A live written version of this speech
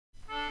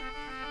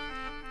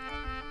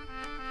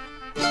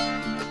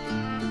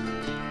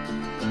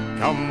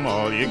Come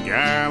all you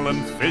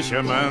gallant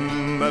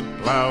fishermen that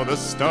plough the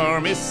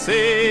stormy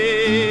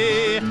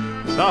sea,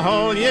 the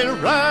whole year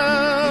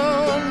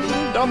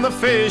round on the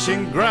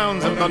fishing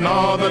grounds of the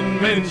Northern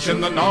Minch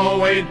and the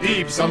Norway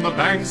deeps, on the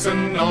banks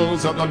and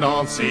knolls of the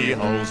North Sea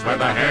holes where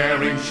the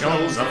herring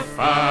shoals are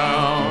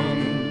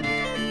found.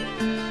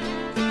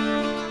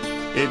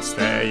 It's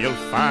there you'll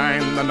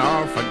find the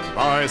Norfolk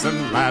boys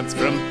and lads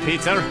from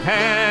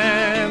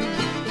Peterhead.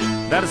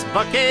 There's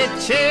bucket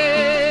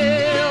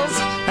chills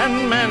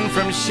and men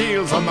from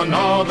Shields on the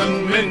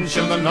Northern Minch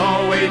and the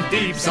Norway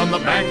deeps, on the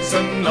banks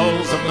and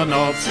knolls of the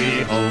North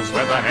Sea holes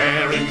where the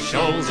herring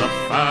shoals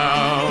are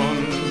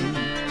found.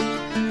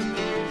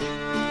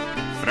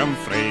 From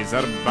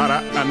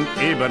Fraserburgh and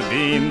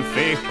Aberdeen,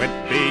 frae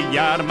Whitby,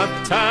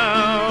 Yarmouth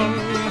town,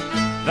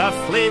 the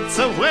fleet's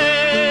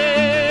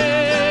away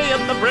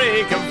at the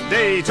break of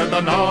day to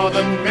the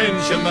Northern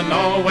Minch and the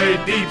Norway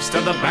deeps,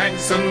 to the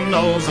banks and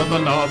knolls of the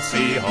North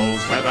Sea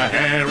holes where the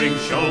herring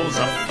shoals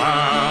are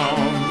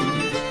found.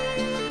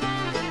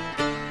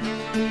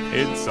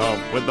 It's up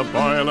with the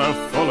boiler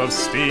full of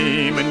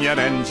steam and your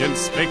engine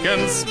spick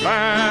and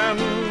span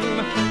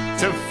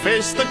to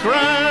fish the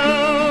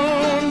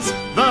grounds,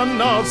 the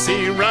North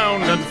Sea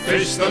round, and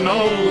fish the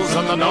knolls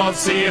and the North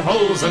Sea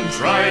holes, and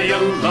try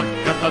your luck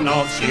at the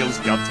North Shields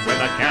Gut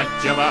with a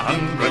catch of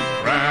 100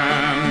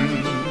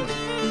 grand.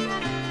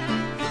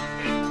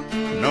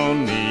 No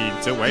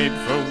need to wait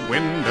for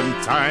wind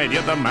and tide,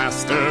 you're the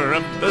master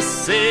of the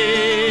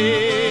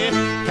sea.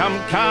 Come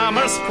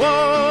commerce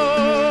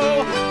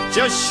quo,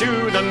 just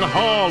shoot and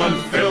haul and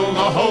fill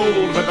the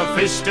hold with the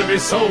fish to be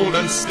sold,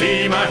 and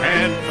steam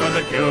ahead for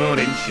the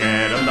curing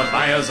shed and the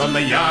buyers on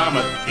the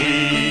Yarmouth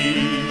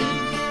quay.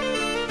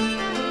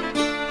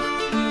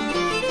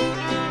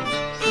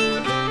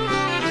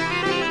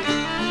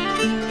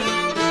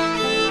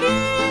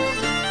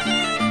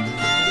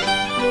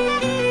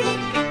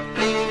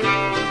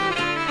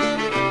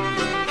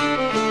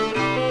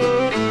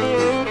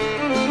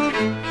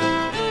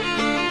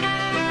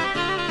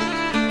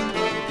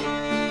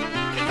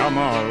 Come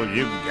all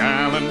you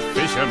gallant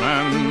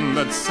fishermen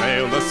that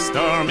sail the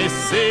stormy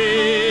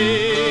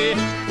sea,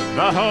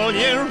 the whole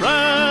year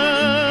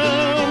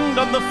round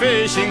on the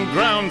fishing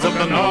grounds of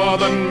the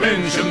Northern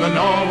Minch and the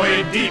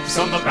Norway deeps,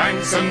 on the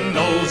banks and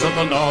knolls of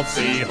the North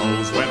Sea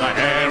holes where the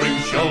herring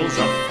shoals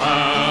are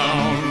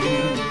found.